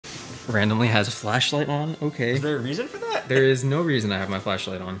randomly has a flashlight on. Okay. Is there a reason for that? There is no reason I have my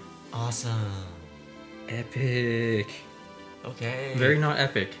flashlight on. Awesome. Epic. Okay. Very not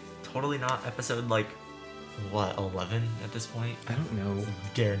epic. Totally not episode, like, what, 11 at this point? I don't know.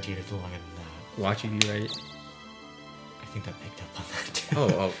 Guaranteed it's longer than that. Watching you, right? I think I picked up on that too.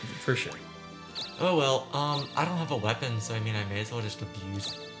 Oh, for sure. Oh well, I don't have a weapon, so I mean I may as well just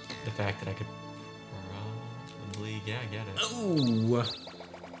abuse the fact that I could probably, yeah, get it. Oh!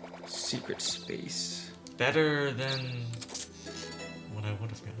 Secret space. Better than what I would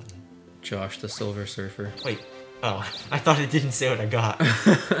have gotten. Josh the Silver Surfer. Wait. Oh, I thought it didn't say what I got.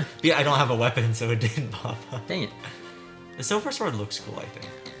 But yeah, I don't have a weapon, so it didn't pop up. Dang it. The Silver Sword looks cool, I think.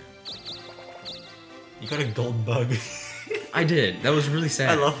 You got a gold bug. I did. That was really sad.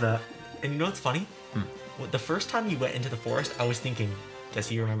 I love that. And you know what's funny? Well, the first time you went into the forest, I was thinking, does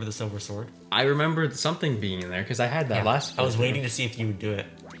he remember the Silver Sword? I remembered something being in there, because I had that last I was waiting to see if you would do it.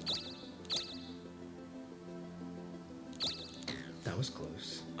 That was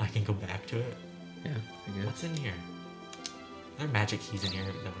close. I can go back to it. Yeah, I guess. What's in here? Are there magic keys in here?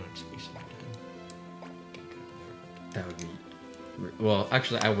 That would just waste my time. Okay, good. That would be... Well,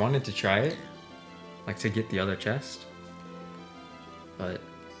 actually, I wanted to try it. Like, to get the other chest. But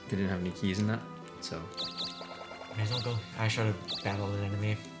they didn't have any keys in that, so... May as well go. I should have battled an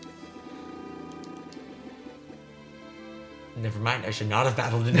enemy. Never mind, I should not have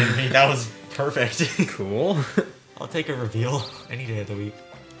battled an enemy. That was perfect. Cool. I'll take a reveal any day of the week.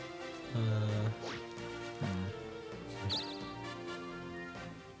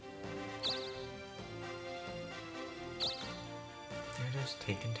 They're just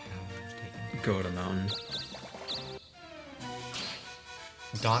taking towns, Go to mountain.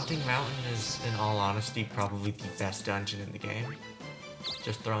 Daunting Mountain is, in all honesty, probably the best dungeon in the game.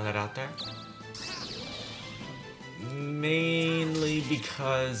 Just throwing that out there. Mainly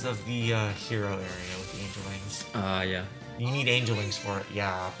because of the hero area with the angel wings. Yeah. You need angel wings for it,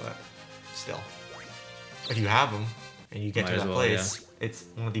 yeah, but still. If you have them, and you get Might to as that well, place, it's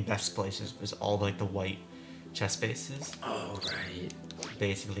one of the best places, because all like the white chest spaces Oh, right.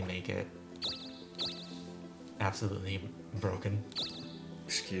 basically make it absolutely broken.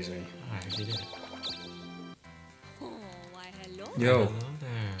 Excuse me. Alright, you did it. Oh, why hello. Yo, Hello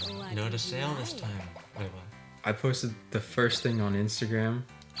there. No to sail this time. Wait, what? I posted the first thing on Instagram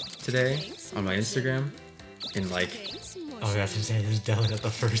today, on my Instagram, in like Oh, that's insane. There's definitely not the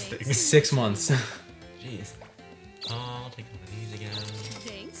first thing. 6 months. Jeez. Oh, I'll take one of these again.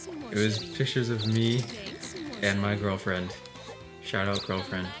 It was pictures of me and my girlfriend. Shout out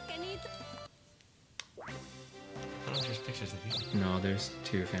girlfriend. I don't know if there's pictures of you. No, there's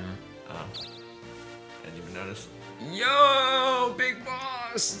 2 of him. Oh. I didn't even notice. Yo, big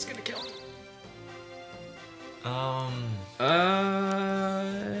boss! It's gonna kill me.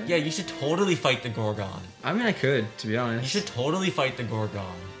 Yeah, you should totally fight the Gorgon. I mean, I could, to be honest. You should totally fight the Gorgon.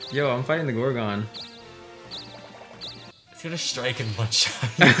 Yo, I'm fighting the Gorgon. It's gonna strike in one shot.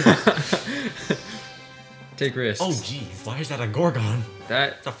 Take risks. Oh, jeez. Why is that a Gorgon?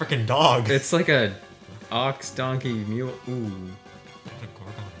 That... It's a freaking dog. It's like a ox, donkey, mule. Ooh. What a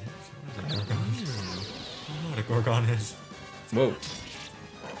Gorgon is? What is a Gorgon? I don't know what a Gorgon is. Whoa.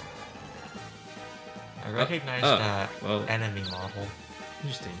 I recognize that well. enemy model.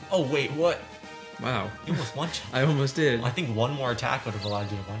 Interesting. Oh, wait, what? Wow. You almost one-shot. I almost did. I think one more attack would have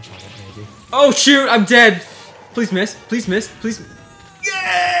allowed you to one-shot it, maybe. Oh, shoot! I'm dead! Please miss. Please miss. Please.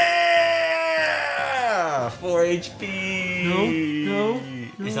 Yeah! 4 HP! No.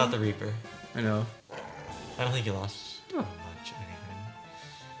 He's not the Reaper. I know. I don't think he lost Oh. much anything.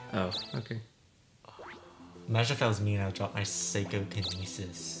 Oh, okay. Imagine if that was me and I dropped my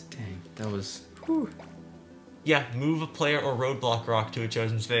psychokinesis. Dang, that was... Whew. Yeah, move a player or roadblock rock to a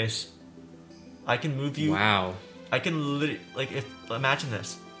chosen space. I can move you. Wow. I can literally, like, imagine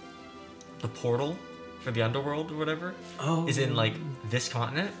this. The portal for the underworld or whatever is in, like, this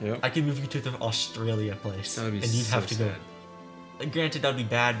continent. Yep. I can move you to the Australia place. That would be and you'd so have to go. sad. Like, granted, that would be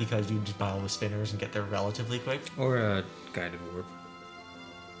bad because you'd just buy all the spinners and get there relatively quick. Or a guided warp.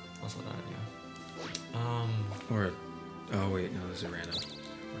 Also that, yeah. Or a... Oh, wait, no, this is random.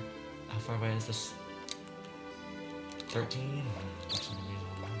 How far away is this? 13?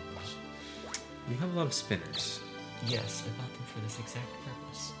 You have a lot of spinners. Yes, I bought them for this exact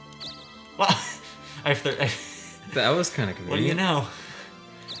purpose. Well, I have That was kind of What do you convenient. know?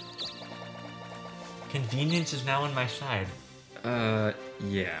 Convenience is now on my side. Yeah.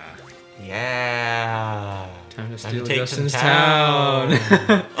 Yeah. Time to Time steal take Justin's some town.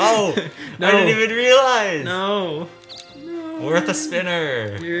 Oh! No. I didn't even realize! No. No. Worth a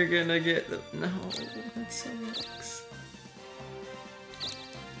spinner! You're gonna get the... No, that sucks.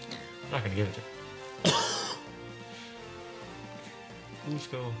 I'm not gonna give it to Let's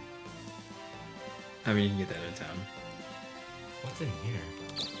go. I mean, you can get that out of town. What's in here?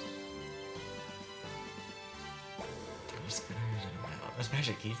 Three spinners and a map. There's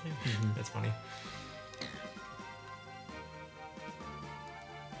magic keys there? That's funny.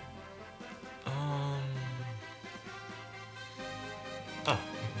 Oh, I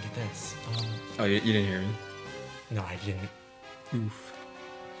can get this. Oh, you didn't hear me? No, I didn't. Oof.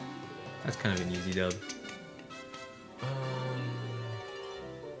 That's kind of an easy dub.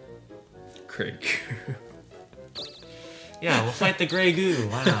 Craig. Yeah, we'll fight the Grey Goo.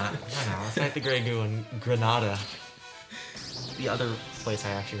 Why not? Why not? Let's fight the Grey Goo in Granada. The other place I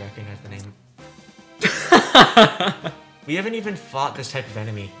actually recognize the name. We haven't even fought this type of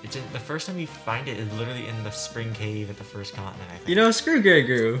enemy. It's the first time you find it is literally in the spring cave at the first continent, I think. You know, screw Grey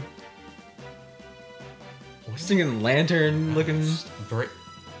Goo. Just thinking lantern looking.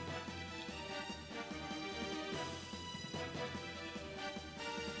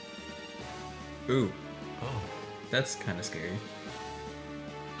 Ooh. Oh. That's kind of scary.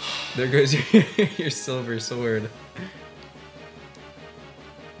 There goes your silver sword.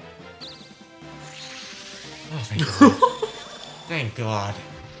 Oh, thank God. Thank God.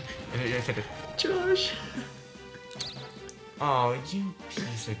 If it... Josh. Oh, you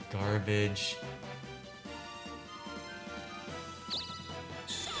piece of garbage. I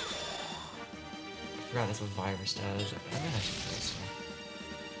forgot that's what virus does. I mean, I should do this one.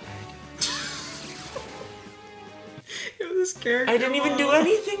 Yo, this character I didn't even do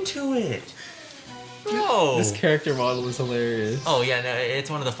anything to it. Bro. This character model is hilarious. Oh yeah, no, it's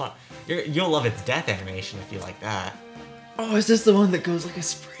one of the fun. You'll love its death animation if you like that. Oh, is this the one that goes like a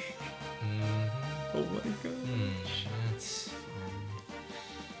spring? Mm-hmm. Oh my gosh. That's fun.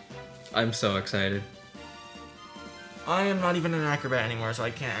 I'm so excited. I am not even an acrobat anymore, so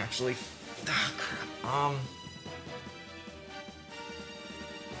I can't actually. Ah, crap.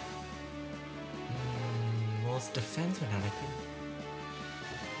 Well, it's defense went out. I could.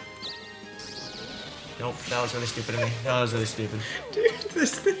 Nope, that was really stupid of me. That was really stupid. Dude,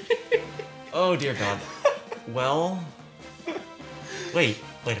 this thing. Oh dear God. Well. Wait,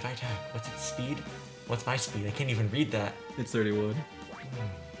 if I attack, what's its speed? What's my speed? I can't even read that. It's 31.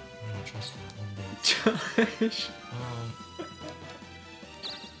 I don't trust that one bit. Josh.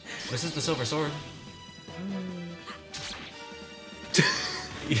 This is the silver sword.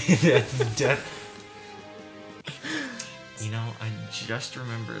 That's death. You know, I just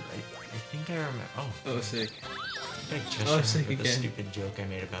remembered. I think I remember. Oh, sick. I think I just sick remembered the again. stupid joke I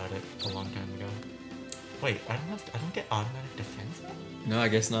made about it a long time ago. Wait, I don't get automatic defense. No, I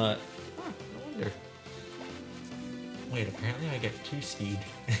guess not. Huh, no wonder. Wait, apparently I get 2 speed.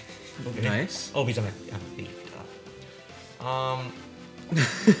 Okay. Nice. Oh, because I'm a thief.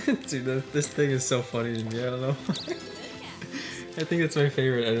 Dude, this thing is so funny to me. I don't know. I think it's my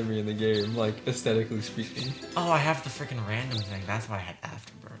favorite enemy in the game, like aesthetically speaking. Oh, I have the freaking random thing. That's why I had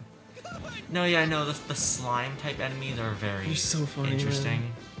Afterburn. No, yeah, I know. The slime type enemies are very They're so funny, interesting.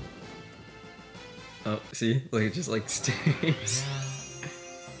 man. Oh, see? Like, it just like stays.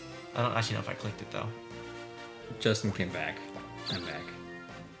 I don't actually know if I clicked it though. Justin came back. I'm back.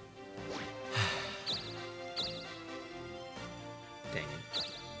 Dang it.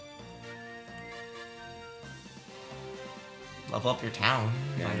 Level up your town.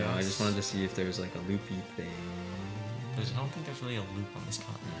 Yeah, I know. I guess. just wanted to see if there's like a loopy thing. I don't think there's really a loop on this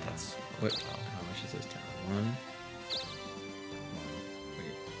continent. That's What? How much is this town? 1.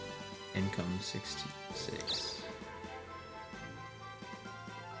 Wait. Income 66.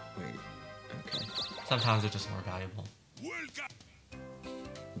 Wait. Okay. sometimes they're just more valuable.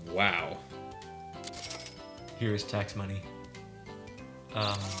 Wow. Here's tax money.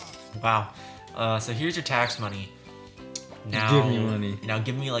 Wow. So here's your tax money. Now, Give me money. Now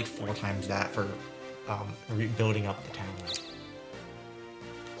give me like 4 times that for building up the town.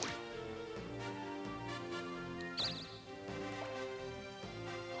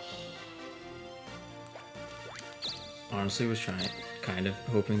 Honestly, was trying, kind of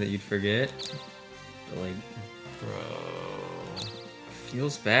hoping that you'd forget, but like, Bro.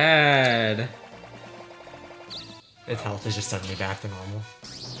 feels bad. Its health is just suddenly back to normal.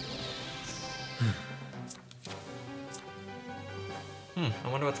 I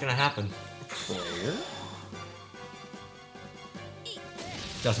wonder what's gonna happen. Player?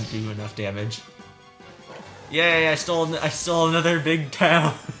 Doesn't do enough damage. Yay! I stole another big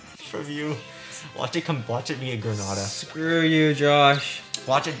town from you. Watch it be a Granada. Screw you, Josh.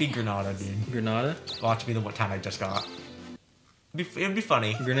 Watch it be Granada, dude. Granada? Watch it be the town I just got. It'd be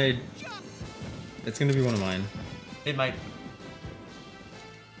funny. Grenade. It's gonna be one of mine. It might.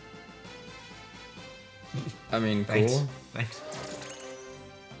 I mean, Thanks. cool. Thanks.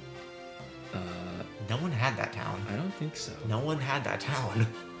 Uh, No one had that town. I don't think so. No one had that town.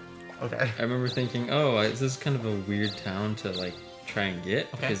 Okay. I remember thinking, oh, this is kind of a weird town to like try and get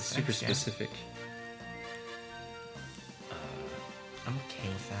Okay, because it's super I understand. specific. I'm okay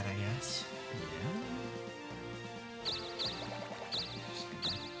with that, I guess. Yeah.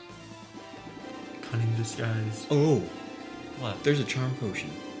 Cunning disguise. Oh, What? there's a charm potion.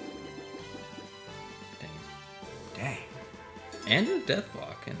 Dang. Dang. And a death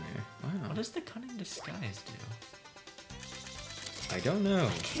block in there. Wow. What does the cunning disguise do? I don't know.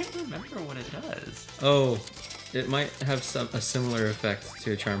 I can't remember what it does. Oh, it might have a similar effect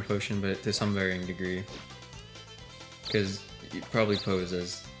to a charm potion, but to some varying degree. Because you probably pose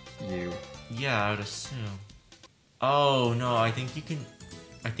as you. Yeah, I would assume. Oh no, I think you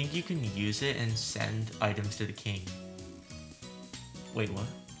can use it and send items to the king. Wait, what?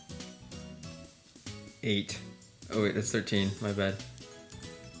 8. Oh wait, that's 13. My bad.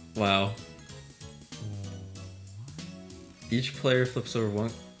 Wow. Each player flips over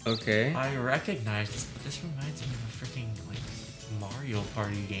one. Okay. I recognize this, but this reminds me of a freaking like Mario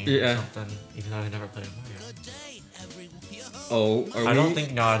Party game Yeah. or something. Even though I never played Mario. Oh, are I we? don't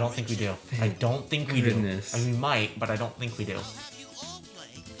think. No, I don't think we do. I don't think we goodness. do. I mean, we might, but I don't think we do.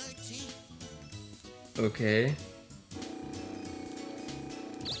 Okay.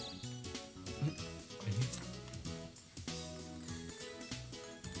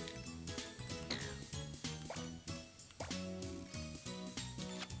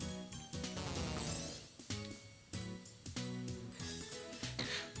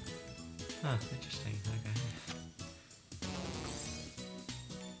 Huh, interesting. Okay.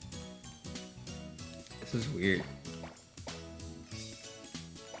 This is weird.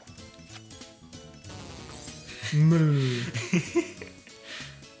 Move.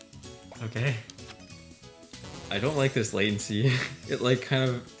 Okay. I don't like this latency. It like kind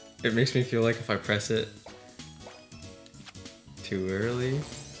of. It makes me feel like if I press it too early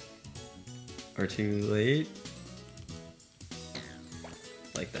or too late,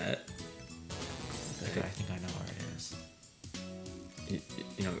 like that. Okay, I think I know where it is.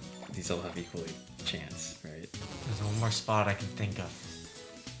 You know, these all have equally chance, right? There's one more spot I can think of.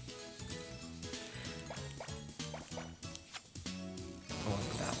 I want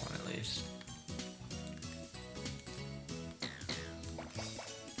that one at least.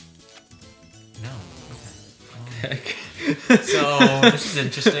 No. Okay. Heck. So this is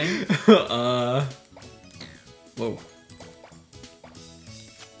interesting. Whoa.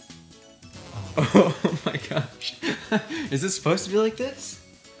 Oh my gosh. Is this supposed to be like this?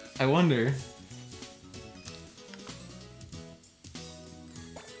 I wonder.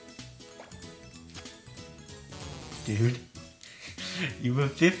 Dude. You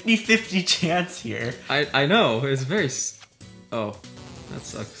have a 50-50 chance here. I know. It's very. Oh, that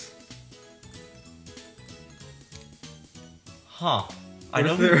sucks. Huh. I What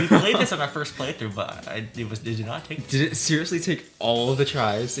know if we they're- played this on our first playthrough, but it did not take. Did it seriously take all of the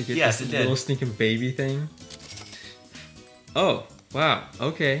tries to get Yes, this it did. little stinking baby thing? Oh, wow.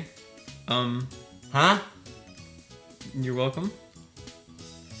 Okay. Huh? You're welcome.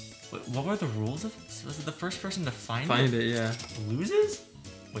 What were the rules of this? Was it the first person to find Find it, yeah. loses?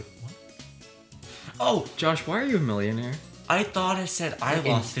 Wait, what? Oh, Josh, why are you a millionaire? I thought it said I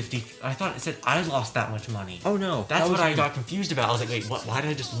lost 50. I thought it said I lost that much money. Oh no. That's that what was I me. got confused about. I was like, wait, what? Why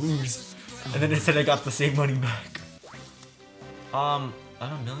did I just lose? And then it said I got the same money back. I'm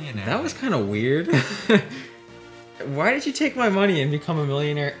a millionaire. That was kind of weird. Why did you take my money and become a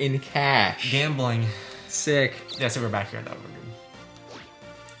millionaire in cash? gambling. Sick. Yeah, so we're back here. That we're good.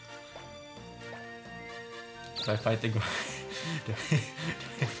 Do I fight the do I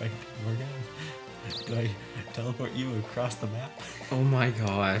fight the Gorgon? Do I teleport you across the map? Oh my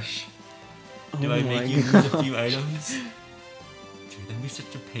gosh. Do Oh I my make you lose a few gosh. items? Dude, that'd be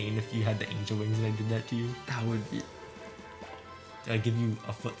such a pain if you had the angel wings and I did that to you. That would be. Do I give you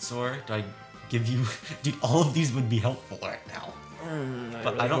a foot sore? Do I give you... Dude, all of these would be helpful right now.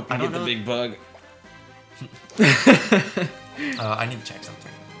 But I don't know. the big bug. I need to check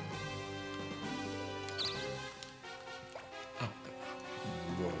something. Oh.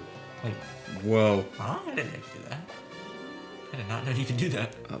 Whoa. Wait. Whoa. Huh? I didn't know you could do that. I did not know you could do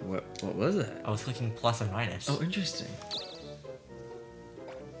that. What was that? I was clicking plus and minus. Oh, interesting.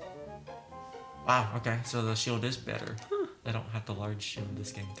 Wow, okay, so the shield is better. I don't have the large shield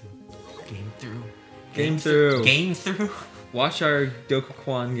this game through. Game through. Game through. Game through? Watch our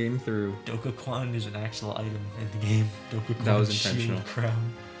Dokapon game through. Dokapon is an actual item in the game. Dokapon That was shield intentional.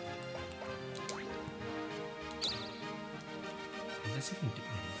 crown. Does this even do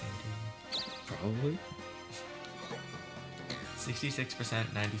anything, dude? Probably.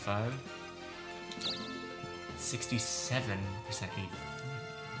 66%, 95. 67%, 80.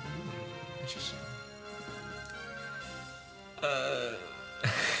 Interesting. I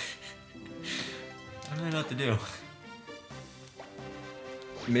don't really know what to do.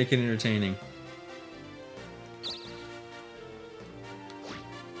 Make it entertaining.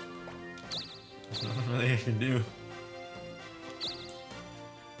 There's nothing really I can do.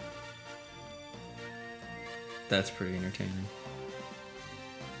 That's pretty entertaining.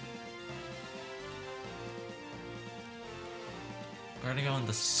 We're gonna go in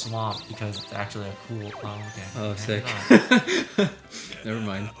the swamp because it's actually a cool. Oh, okay. Oh, Okay, sick. hold on. Never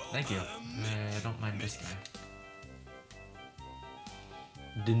mind. Thank you. I don't mind this guy.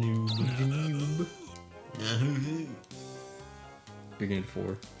 The noob. You're getting 4.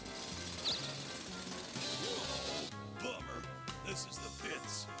 Bummer. This is the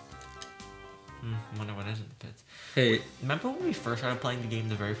pits. Wonder what is in the pits. Hey, Remember when we first started playing the game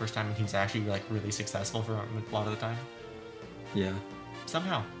the very first time and he was actually like really successful for a lot of the time? yeah,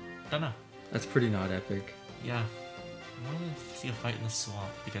 Somehow. Don't know. that's pretty not epic. Yeah. I want to see a fight in the swamp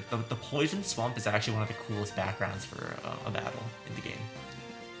because the poison swamp is actually one of the coolest backgrounds for a battle in the game.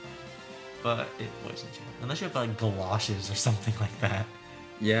 But it poisons you. Unless you have like galoshes or something like that.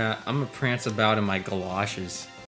 Yeah, I'm gonna prance about in my galoshes.